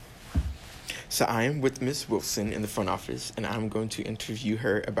So I am with Miss Wilson in the front office, and I'm going to interview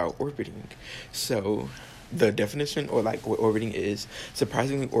her about orbiting. So the definition, or like what orbiting is,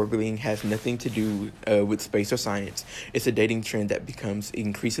 surprisingly, orbiting has nothing to do with space or science. It's a dating trend that becomes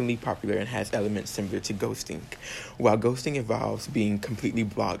increasingly popular and has elements similar to ghosting. While ghosting involves being completely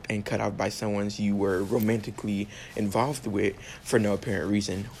blocked and cut off by someone you were romantically involved with for no apparent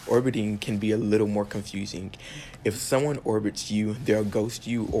reason, orbiting can be a little more confusing. If someone orbits you, they'll ghost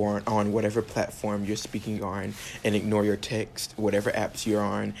you or on whatever platform you're speaking on and ignore your text, whatever apps you're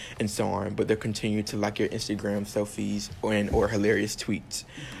on, and so on, but they'll continue to like your Instagram selfies or hilarious tweets.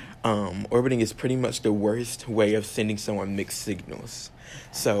 Orbiting is pretty much the worst way of sending someone mixed signals.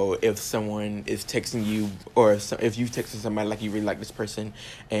 So if someone is texting you, or if you texted somebody like you really like this person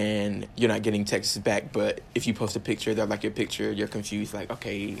and you're not getting texts back, but if you post a picture, they'll like your picture, you're confused, like,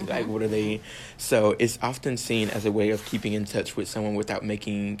 okay, like, what are they? So it's often seen as a way of keeping in touch with someone without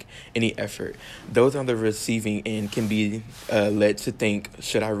making any effort. Those on the receiving end can be led to think,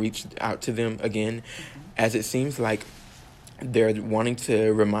 should I reach out to them again? As it seems like they're wanting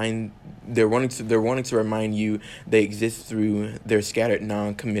to remind you they exist through their scattered,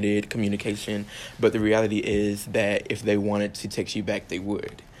 non-committed communication, but the reality is that if they wanted to text you back, they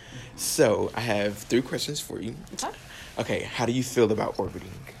would. So I have 3 questions for you. Okay, how do you feel about orbiting?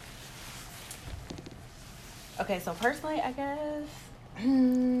 Okay, so personally, I guess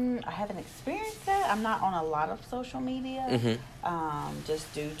I haven't experienced that. I'm not on a lot of social media,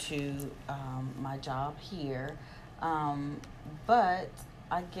 just due to my job here. But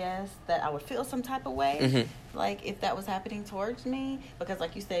I guess that I would feel some type of way, like if that was happening towards me, because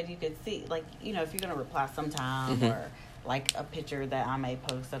like you said, you could see, like, you know, if you're going to reply sometime or like a picture that I may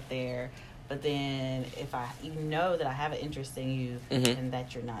post up there, but then if you know that I have an interest in you and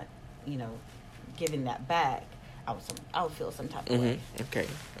that you're not, you know, giving that back, I would feel some type of way.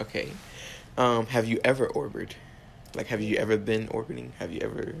 Okay. Have you ever orbited? Like, have you ever been orbiting? Have you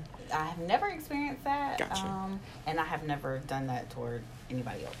ever? I have never experienced that. Gotcha. And I have never done that toward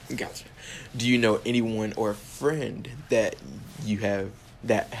anybody else. Gotcha. Do you know anyone or a friend that you have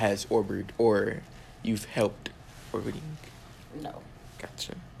that has orbited or you've helped orbiting? No.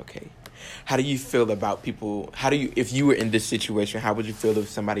 Gotcha. Okay. How do you feel about people? If you were in this situation, how would you feel if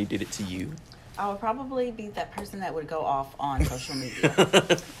somebody did it to you? I would probably be that person that would go off on social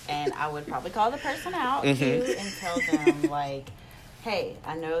media. And I would probably call the person out, too, and tell them, like, hey,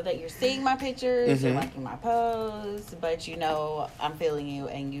 I know that you're seeing my pictures, you're liking my posts, but, you know, I'm feeling you,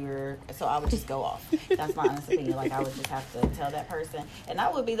 and so I would just go off. That's my honest opinion. Like, I would just have to tell that person. And I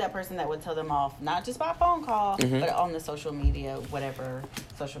would be that person that would tell them off, not just by phone call, but on the social media, whatever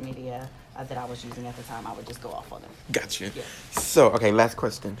social media that I was using at the time, I would just go off on them. Gotcha. Yeah. So, okay, last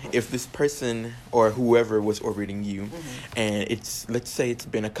question. If this person or whoever was orbiting you, and let's say it's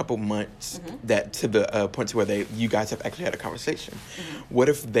been a couple months that to the point to where you guys have actually had a conversation, what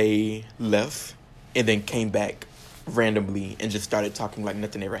if they left and then came back randomly and just started talking like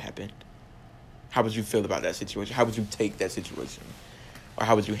nothing ever happened? How would you feel about that situation? How would you take that situation? Or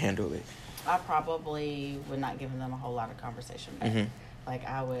how would you handle it? I probably would not give them a whole lot of conversation back. Like,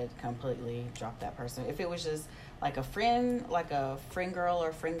 I would completely drop that person. If it was just like a friend girl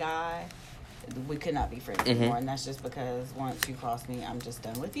or friend guy, we could not be friends anymore. And that's just because once you cross me, I'm just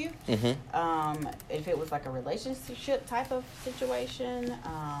done with you. If it was like a relationship type of situation,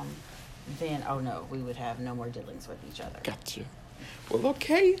 then, oh no, we would have no more dealings with each other. Gotcha. Well,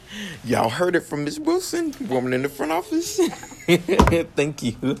 okay. Y'all heard it from Miss Wilson, woman in the front office. Thank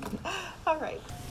you. All right.